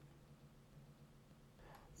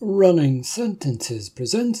Running Sentences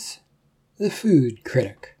presents The Food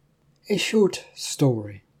Critic, a short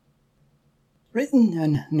story. Written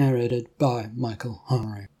and narrated by Michael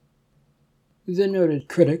Henry. The noted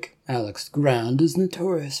critic, Alex Grand, is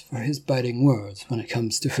notorious for his biting words when it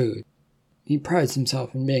comes to food. He prides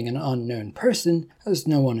himself in being an unknown person, as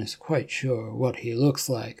no one is quite sure what he looks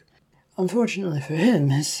like. Unfortunately for him,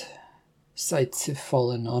 his sights have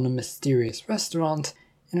fallen on a mysterious restaurant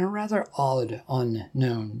in a rather odd,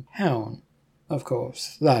 unknown town. Of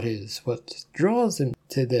course, that is what draws him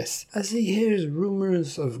to this, as he hears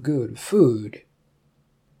rumors of good food.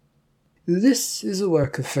 This is a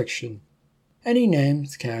work of fiction. Any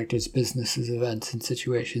names, characters, businesses, events, and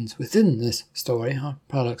situations within this story are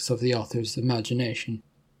products of the author's imagination.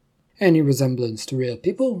 Any resemblance to real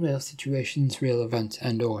people, real situations, real events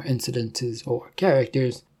and/or incidences or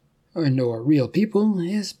characters, and/or real people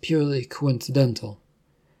is purely coincidental.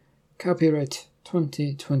 Copyright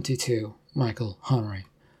 2022, Michael Henry.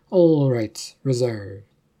 All rights reserved.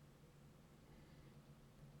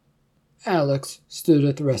 Alex stood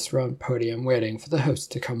at the restaurant podium waiting for the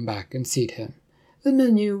host to come back and seat him. The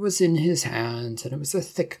menu was in his hands, and it was a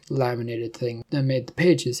thick, laminated thing that made the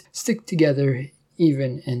pages stick together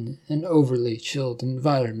even in an overly chilled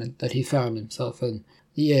environment that he found himself in.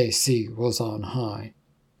 The AC was on high.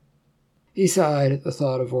 He sighed at the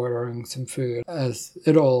thought of ordering some food, as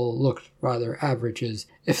it all looked rather average, as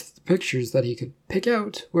if the pictures that he could pick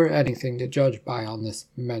out were anything to judge by on this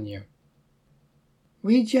menu.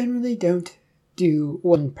 "We generally don't do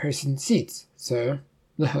one-person seats, sir,"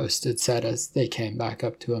 the host had said as they came back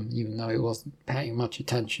up to him, even though he wasn't paying much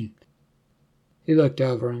attention. He looked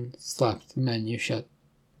over and slapped the menu shut.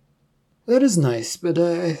 "That is nice, but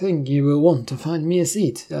I think you will want to find me a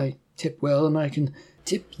seat. I tip well, and I can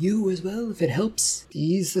tip you as well if it helps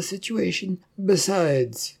ease the situation.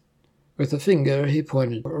 Besides," with a finger he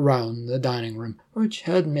pointed around the dining room, which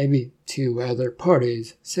had maybe 2 other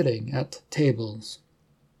parties sitting at tables.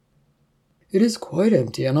 "It is quite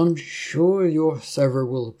empty, and I'm sure your server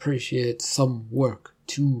will appreciate some work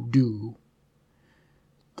to do."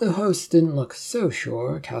 The host didn't look so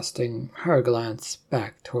sure, casting her glance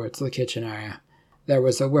back towards the kitchen area. There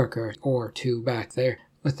was a worker or 2 back there,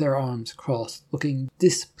 with their arms crossed, looking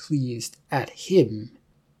displeased at him.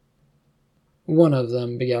 One of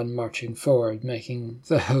them began marching forward, making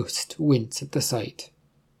the host wince at the sight.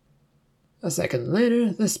 A second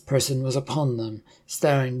later, this person was upon them,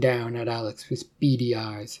 staring down at Alex with beady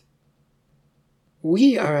eyes.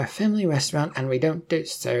 "We are a family restaurant, and we don't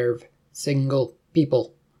serve single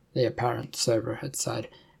people," the apparent server had said,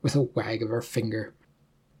 with a wag of her finger.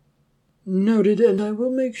 "Noted, and I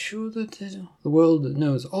will make sure that the world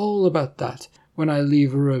knows all about that when I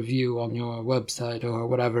leave a review on your website or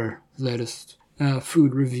whatever latest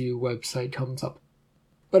food review website comes up.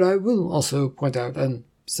 But I will also point out and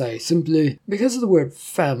say simply, because of the word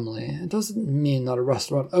family, it doesn't mean that a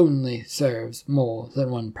restaurant only serves more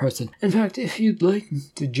than one person. In fact, if you'd like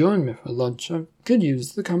to join me for lunch, I could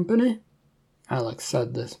use the company." Alex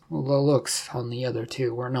said this, although the looks on the other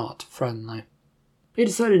 2 were not friendly. He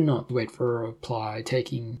decided not to wait for a reply,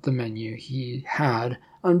 taking the menu he had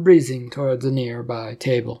and breezing towards a nearby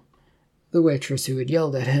table. The waitress who had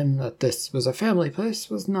yelled at him that this was a family place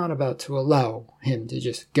was not about to allow him to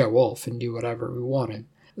just go off and do whatever he wanted.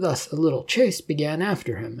 Thus, a little chase began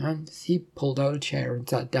after him, and he pulled out a chair and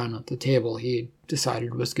sat down at the table he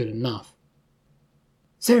decided was good enough.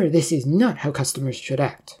 "Sir, this is not how customers should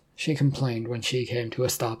act," she complained when she came to a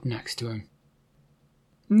stop next to him.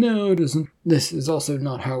 "No, it isn't. This is also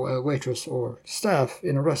not how a waitress or staff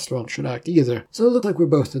in a restaurant should act either, so it looks like we're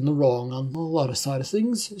both in the wrong on a lot of side of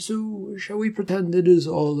things, so shall we pretend it is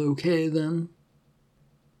all okay then?"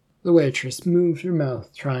 The waitress moved her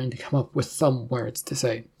mouth, trying to come up with some words to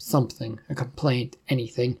say, something, a complaint,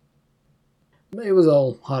 anything. It was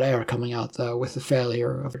all hot air coming out, though, with the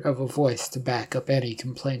failure of a voice to back up any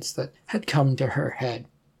complaints that had come to her head.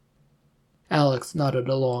 Alex nodded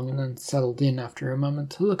along and then settled in after a moment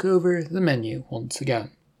to look over the menu once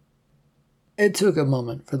again. It took a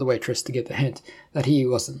moment for the waitress to get the hint that he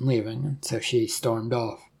wasn't leaving, and so she stormed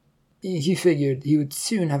off. He figured he would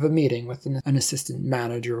soon have a meeting with an assistant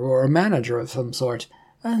manager or a manager of some sort,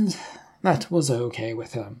 and that was okay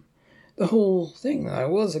with him. The whole thing, though,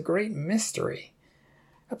 was a great mystery.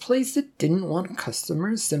 A place that didn't want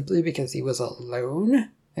customers simply because he was alone?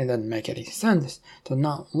 It didn't make any sense to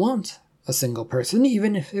not want a single person,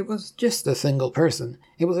 even if it was just a single person.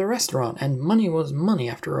 It was a restaurant, and money was money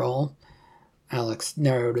after all. Alex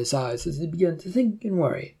narrowed his eyes as he began to think and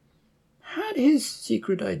worry. Had his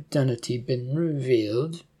secret identity been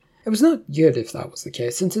revealed? It was not good if that was the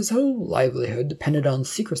case, since his whole livelihood depended on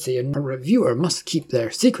secrecy, and a reviewer must keep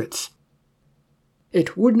their secrets.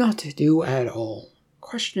 It would not do at all.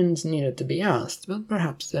 Questions needed to be asked, but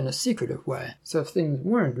perhaps in a secretive way, so if things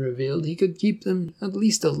weren't revealed, he could keep them at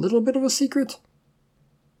least a little bit of a secret.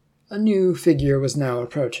 A new figure was now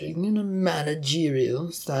approaching in a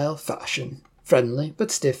managerial-style fashion, friendly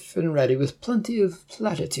but stiff and ready with plenty of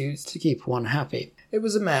platitudes to keep one happy. It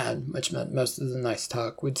was a man, which meant most of the nice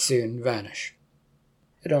talk would soon vanish.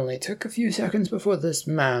 It only took a few seconds before this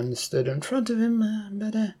man stood in front of him,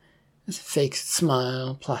 but a fake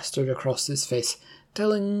smile plastered across his face,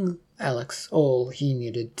 telling Alex all he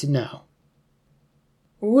needed to know.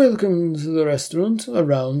 "Welcome to the restaurant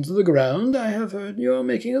around the ground. I have heard you're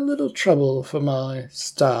making a little trouble for my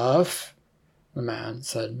staff," the man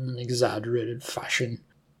said in an exaggerated fashion.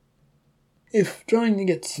 "If trying to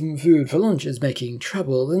get some food for lunch is making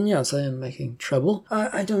trouble, then yes, I am making trouble.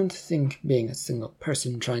 I don't think being a single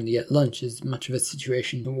person trying to get lunch is much of a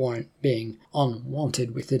situation to warrant being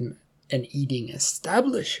unwanted within an eating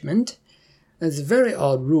establishment. There's very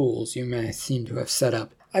odd rules you may seem to have set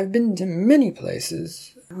up. I've been to many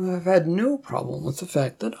places who have had no problem with the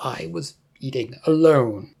fact that I was eating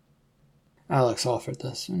alone." Alex offered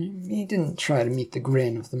this, and he didn't try to meet the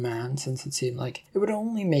grin of the man, since it seemed like it would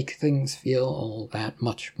only make things feel all that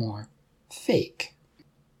much more fake.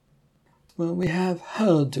 "Well, we have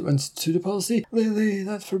had to institute a policy lately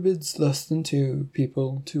that forbids less than 2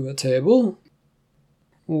 people to a table."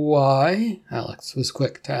 "Why?" Alex was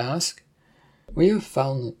quick to ask. "We have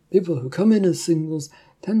found that people who come in as singles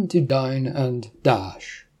tend to dine and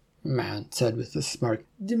dash," the man said with a smirk,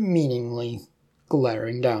 demeaningly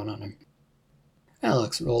glaring down on him.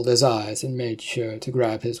 Alex rolled his eyes and made sure to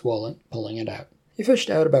grab his wallet, pulling it out. He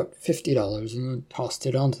fished out about $50 and then tossed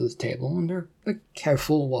it onto the table under the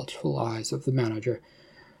careful, watchful eyes of the manager,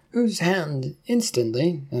 whose hand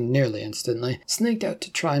instantly, and nearly instantly, snaked out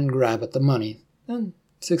to try and grab at the money, and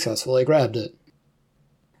successfully grabbed it.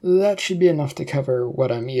 "That should be enough to cover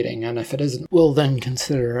what I'm eating, and if it isn't, we'll then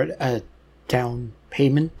consider it a down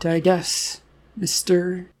payment, I guess,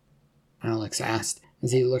 Mr.?" Alex asked,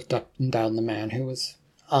 as he looked up and down the man who was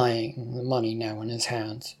eyeing the money now in his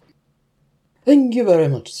hands. "Thank you very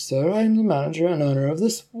much, sir. I'm the manager and owner of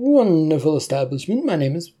this wonderful establishment. My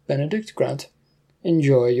name is Benedict Grant.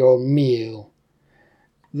 Enjoy your meal."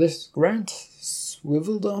 This Grant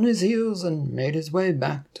swiveled on his heels and made his way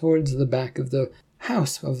back towards the back of the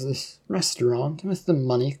house of this restaurant with the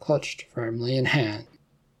money clutched firmly in hand.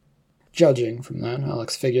 Judging from that,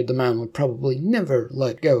 Alex figured the man would probably never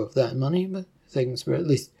let go of that money, but things were at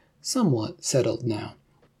least somewhat settled now.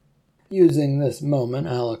 Using this moment,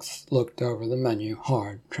 Alex looked over the menu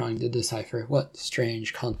hard, trying to decipher what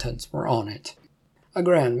strange contents were on it. A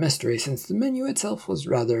grand mystery, since the menu itself was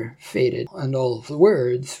rather faded, and all of the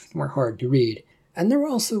words were hard to read, and there were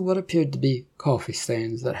also what appeared to be coffee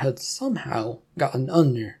stains that had somehow gotten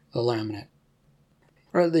under the laminate.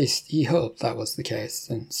 Or at least he hoped that was the case,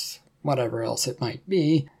 since whatever else it might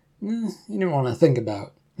be, he didn't want to think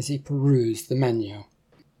about as he perused the menu.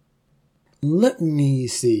 "Let me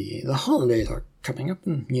see, the holidays are coming up,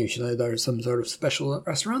 and usually there's some sort of special at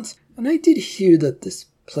restaurants, and I did hear that this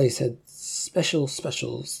place had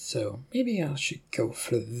specials, so maybe I should go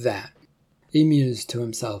for that," he mused to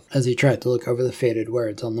himself as he tried to look over the faded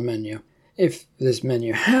words on the menu. If this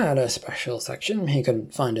menu had a special section, he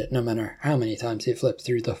couldn't find it no matter how many times he flipped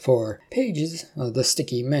through the 4 pages of the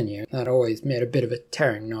sticky menu that always made a bit of a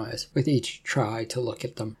tearing noise with each try to look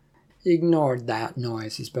at them. He ignored that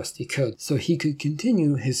noise as best he could, so he could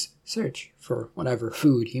continue his search for whatever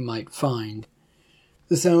food he might find.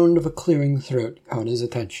 The sound of a clearing throat caught his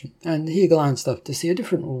attention, and he glanced up to see a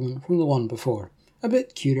different woman from the one before. A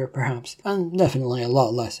bit cuter, perhaps, and definitely a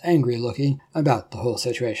lot less angry-looking about the whole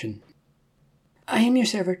situation. "I am your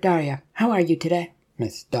server, Daria. How are you today?"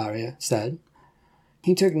 Miss Daria said.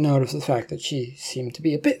 He took note of the fact that she seemed to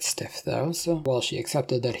be a bit stiff, though, so while she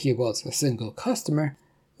accepted that he was a single customer,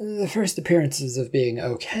 the first appearances of being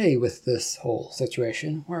okay with this whole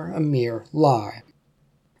situation were a mere lie.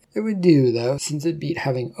 It would do, though, since it beat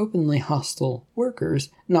having openly hostile workers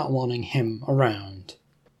not wanting him around.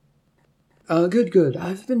 Good.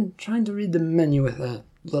 I've been trying to read the menu with a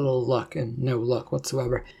little luck and no luck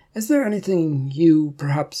whatsoever. Is there anything you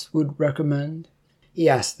perhaps would recommend?" He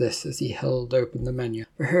asked this as he held open the menu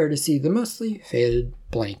for her to see the mostly faded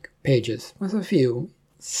blank pages, with a few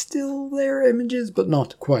still there images, but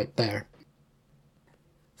not quite there.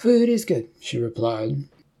 "Food is good," she replied.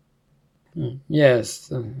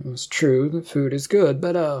 "Yes, it was true, the food is good,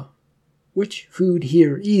 but which food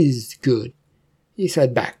here is good?" he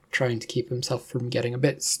said back, trying to keep himself from getting a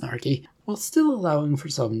bit snarky, while still allowing for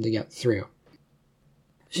some to get through.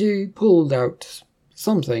 She pulled out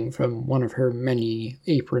something from one of her many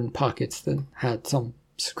apron pockets that had some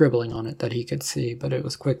scribbling on it that he could see, but it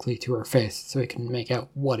was quickly to her face so he couldn't make out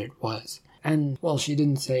what it was. And while she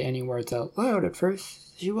didn't say any words out loud at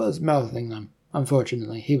first, she was mouthing them.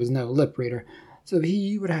 Unfortunately, he was no lip reader, so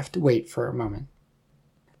he would have to wait for a moment.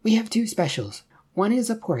 "We have 2 specials. One is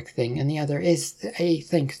a pork thing, and the other is a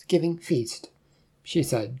Thanksgiving feast," she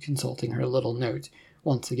said, consulting her little note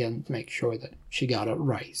once again to make sure that she got it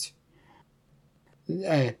right.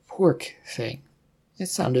 A pork thing. It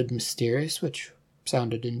sounded mysterious, which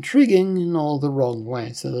sounded intriguing in all the wrong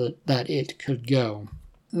ways that it could go.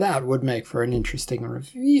 That would make for an interesting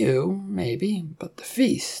review, maybe, but the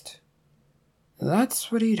feast...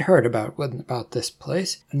 That's what he'd heard about this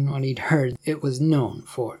place, and what he'd heard it was known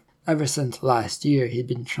for. Ever since last year, he'd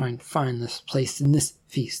been trying to find this place and this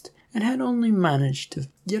feast, and had only managed to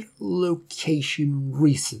get a location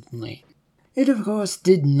recently. It, of course,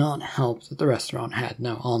 did not help that the restaurant had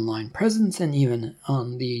no online presence, and even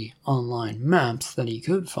on the online maps that he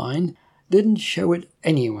could find, didn't show it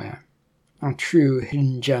anywhere. A true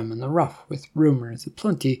hidden gem in the rough, with rumors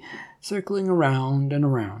aplenty circling around and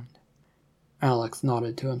around. Alex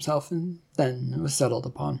nodded to himself, and then it was settled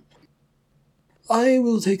upon. "I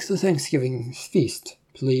will take the Thanksgiving feast,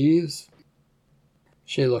 please."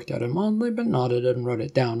 She looked at him oddly, but nodded and wrote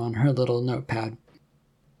it down on her little notepad.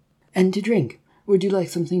 "And to drink. Would you like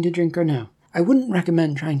something to drink or no? I wouldn't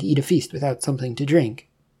recommend trying to eat a feast without something to drink."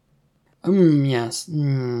 Yes.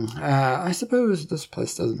 I suppose this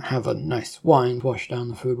place doesn't have a nice wine to wash down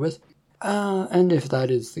the food with. And if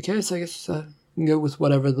that is the case, I guess go with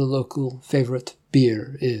whatever the local favorite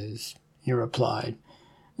beer is," he replied.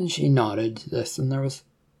 And she nodded to this, and there was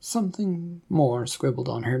something more scribbled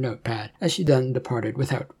on her notepad as she then departed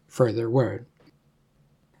without further word.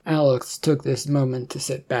 Alex took this moment to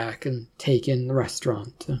sit back and take in the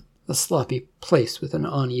restaurant, a sloppy place with an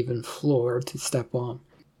uneven floor to step on.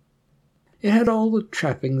 It had all the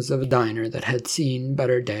trappings of a diner that had seen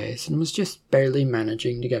better days and was just barely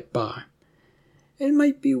managing to get by. It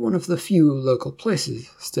might be one of the few local places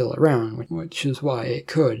still around, which is why it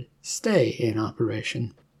could stay in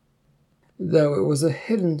operation. Though it was a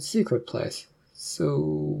hidden secret place,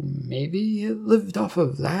 so maybe it lived off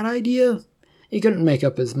of that idea? He couldn't make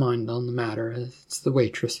up his mind on the matter as the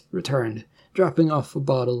waitress returned, dropping off a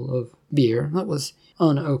bottle of beer that was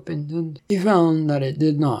unopened, and he found that it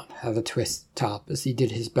did not have a twist top as he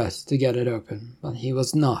did his best to get it open, but he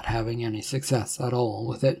was not having any success at all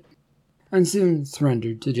with it, and soon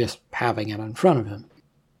surrendered to just having it in front of him.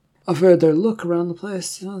 A further look around the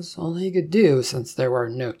place was all he could do, since there were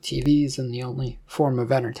no TVs and the only form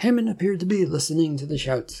of entertainment appeared to be listening to the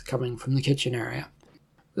shouts coming from the kitchen area.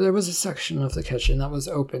 There was a section of the kitchen that was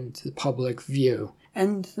open to public view,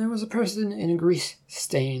 and there was a person in a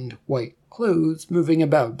grease-stained white clothes moving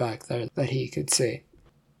about back there that he could see.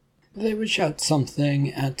 They would shout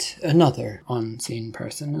something at another unseen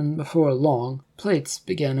person, and before long, plates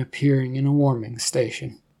began appearing in a warming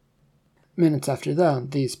station. Minutes after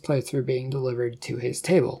that, these plates were being delivered to his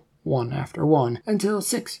table, one after one, until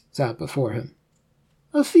 6 sat before him.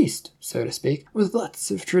 A feast, so to speak, with lots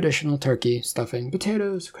of traditional turkey, stuffing,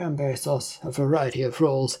 potatoes, cranberry sauce, a variety of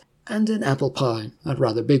rolls, and an apple pie, a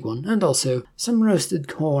rather big one, and also some roasted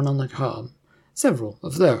corn on the cob. Several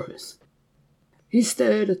of those. He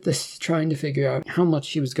stared at this, trying to figure out how much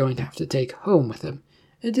he was going to have to take home with him.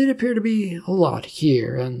 It did appear to be a lot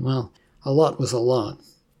here, and, well, a lot was a lot.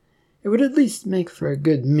 It would at least make for a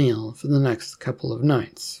good meal for the next couple of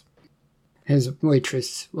nights. His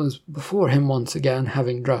waitress was before him once again,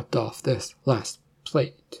 having dropped off this last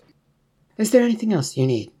plate. "Is there anything else you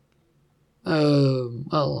need?"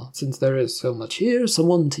 Well, since there is so much here,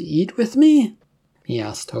 someone to eat with me?" he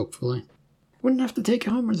asked hopefully. "Wouldn't have to take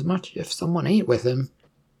home as much if someone ate with him."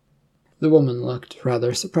 The woman looked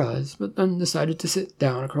rather surprised, but then decided to sit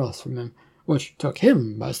down across from him, which took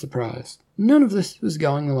him by surprise. None of this was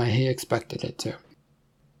going the way he expected it to.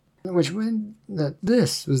 Which meant that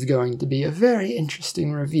this was going to be a very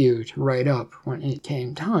interesting review to write up when it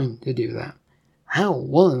came time to do that. How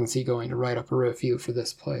was he going to write up a review for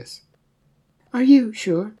this place? "Are you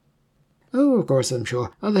sure?" "Oh, of course I'm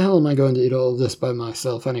sure. How the hell am I going to eat all of this by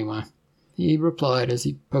myself anyway?" he replied as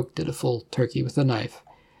he poked at a full turkey with a knife.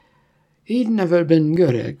 He'd never been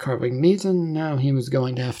good at carving meat, and now he was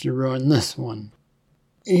going to have to ruin this one.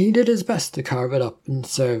 He did his best to carve it up and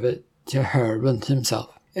serve it to her and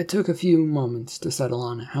himself. It took a few moments to settle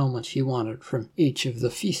on how much he wanted from each of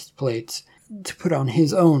the feast plates, to put on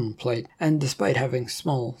his own plate, and despite having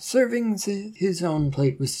small servings, his own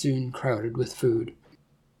plate was soon crowded with food.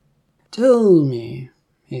 "Tell me,"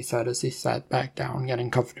 he said as he sat back down,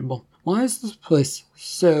 getting comfortable, "why is this place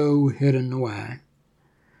so hidden away?"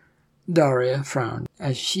 Daria frowned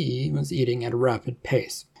as she was eating at a rapid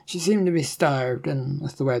pace. She seemed to be starved, and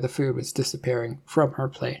with the way the food was disappearing from her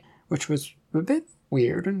plate, which was a bit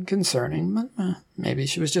weird and concerning, but maybe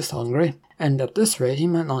she was just hungry, and at this rate he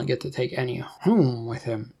might not get to take any home with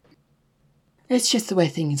him. "It's just the way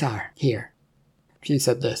things are here." She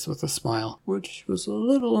said this with a smile, which was a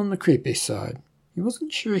little on the creepy side. He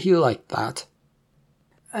wasn't sure he liked that.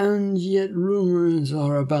 "And yet rumors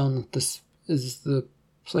are abound that this is the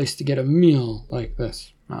place to get a meal like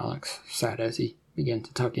this," Alex said as he began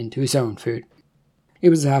to tuck into his own food. He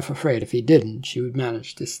was half afraid if he didn't, she would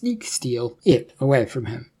manage to steal it away from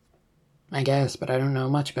him. "I guess, but I don't know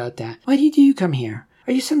much about that. Why did you come here?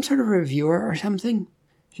 Are you some sort of reviewer or something?"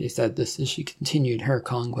 She said this as she continued her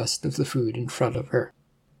conquest of the food in front of her.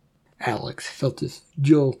 Alex felt a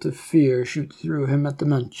jolt of fear shoot through him at the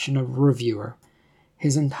mention of reviewer.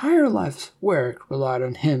 His entire life's work relied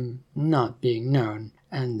on him not being known,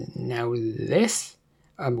 and now this?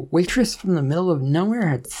 A waitress from the middle of nowhere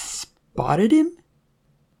had spotted him?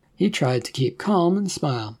 He tried to keep calm and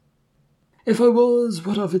smile. "If I was,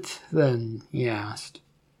 what of it then?" he asked.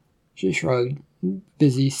 She shrugged,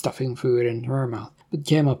 busy stuffing food into her mouth, but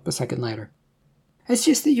came up a second later. "It's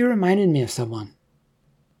just that you reminded me of someone."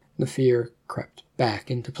 The fear crept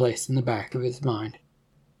back into place in the back of his mind.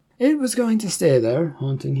 It was going to stay there,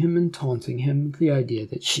 haunting him and taunting him with the idea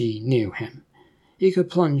that she knew him. He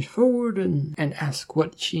could plunge forward and ask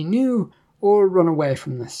what she knew, or run away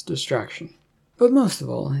from this distraction. But most of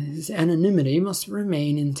all, his anonymity must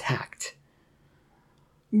remain intact.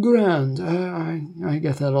 "Grand, I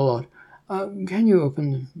get that a lot. Can you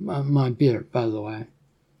open my beer, by the way?"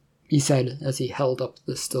 he said as he held up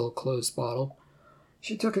the still-closed bottle.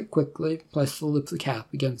 She took it quickly, placed the lip of the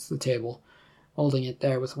cap against the table, holding it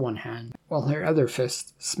there with one hand, while her other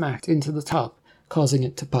fist smacked into the top, causing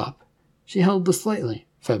it to pop. She held the slightly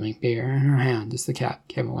foaming beer in her hand as the cap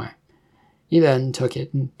came away. He then took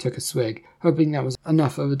it and took a swig, hoping that was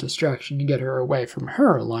enough of a distraction to get her away from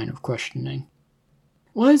her line of questioning.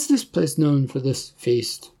 "Why is this place known for this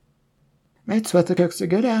feast?" "It's what the cooks are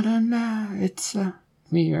good at, and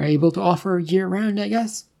we are able to offer year-round, I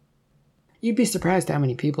guess." "You'd be surprised how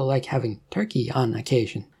many people like having turkey on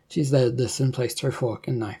occasion." She said this and placed her fork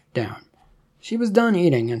and knife down. She was done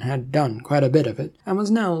eating and had done quite a bit of it, and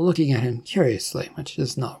was now looking at him curiously, which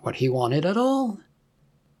is not what he wanted at all.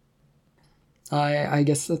 I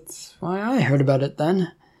guess that's why I heard about it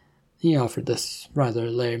then." He offered this rather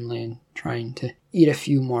lamely and trying to eat a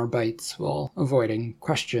few more bites while avoiding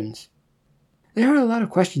questions. "There are a lot of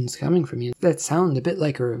questions coming from you that sound a bit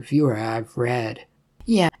like a reviewer I've read.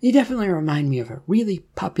 Yeah, you definitely remind me of a really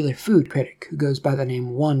popular food critic who goes by the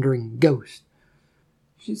name Wandering Ghost."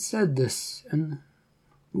 She said this and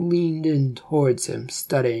leaned in towards him,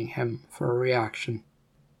 studying him for a reaction.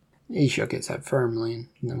 He shook his head firmly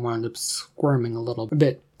and then wound up squirming a little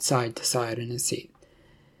bit side to side in his seat.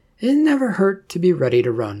 It never hurt to be ready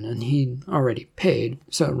to run, and he'd already paid,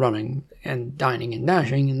 so running and dining and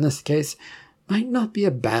dashing in this case might not be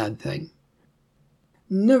a bad thing.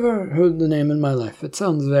 "Never heard the name in my life. It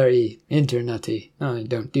sounds very internety. I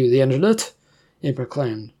don't do the internet," he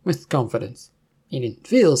proclaimed with confidence. He didn't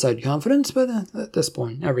feel such confidence, but at this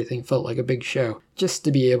point everything felt like a big show, just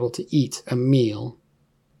to be able to eat a meal.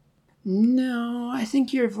 "No, I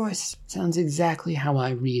think your voice sounds exactly how I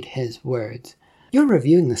read his words. You're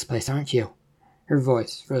reviewing this place, aren't you?" Her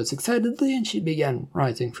voice rose excitedly, and she began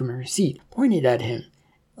rising from her seat, pointed at him,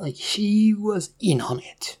 like she was in on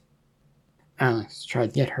it. Alex tried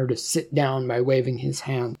to get her to sit down by waving his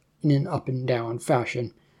hand in an up-and-down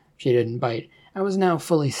fashion. She didn't bite, and was now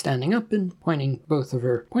fully standing up and pointing both of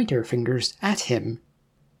her pointer fingers at him.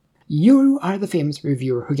 "You are the famous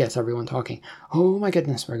reviewer who gets everyone talking. Oh my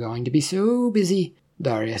goodness, we're going to be so busy."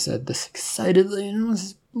 Daria said this excitedly and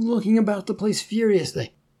was looking about the place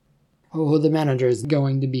furiously. "Oh, the manager is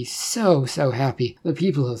going to be so happy. The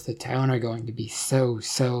people of the town are going to be so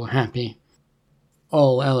happy."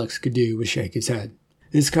 All Alex could do was shake his head.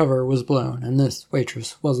 His cover was blown, and this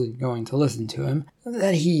waitress wasn't going to listen to him,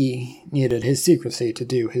 that he needed his secrecy to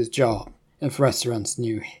do his job. If restaurants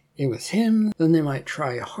knew it was him, then they might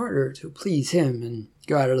try harder to please him and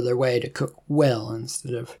go out of their way to cook well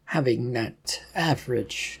instead of having that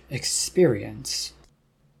average experience.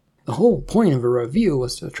 The whole point of a review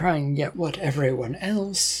was to try and get what everyone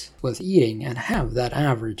else was eating and have that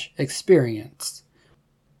average experience.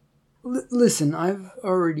 "Listen, I've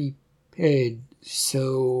already paid,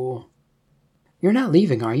 so... You're not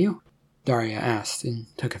leaving, are you? Daria asked and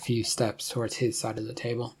took a few steps towards his side of the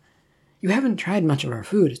table. You haven't tried much of our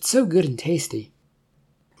food. It's so good and tasty.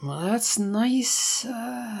 Well, that's nice,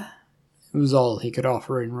 was all he could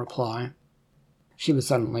offer in reply. She was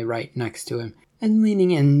suddenly right next to him and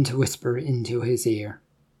leaning in to whisper into his ear.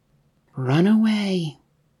 Run away.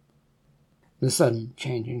 The sudden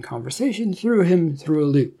change in conversation threw him through a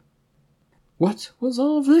loop. What was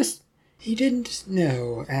all of this? He didn't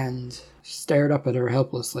know and stared up at her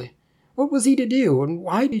helplessly. What was he to do, and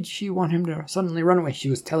why did she want him to suddenly run away? She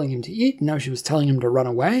was telling him to eat, and now she was telling him to run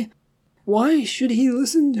away. Why should he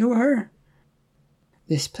listen to her?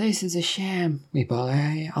 This place is a sham. We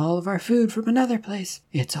buy all of our food from another place.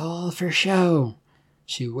 It's all for show,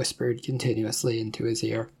 she whispered continuously into his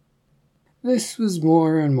ear. This was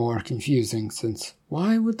more and more confusing, since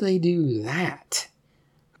why would they do that?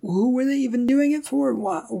 Who were they even doing it for?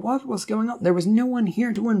 What was going on? There was no one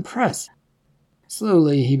here to impress.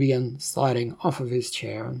 Slowly he began sliding off of his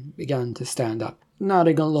chair and began to stand up,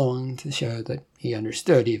 nodding along to show that he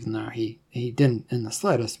understood, even though he didn't in the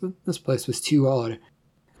slightest, but this place was too odd.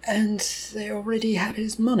 And they already had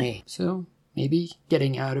his money, so maybe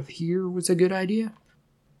getting out of here was a good idea.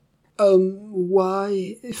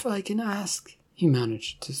 Why, if I can ask, he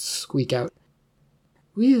managed to squeak out.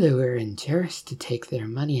 We lure in tourists to take their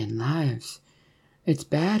money and lives. It's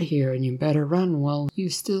bad here and you better run while you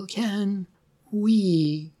still can.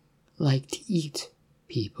 We like to eat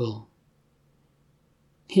people.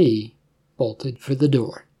 He bolted for the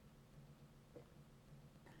door.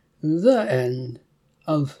 The end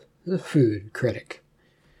of The Food Critic.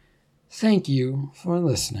 Thank you for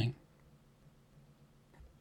listening.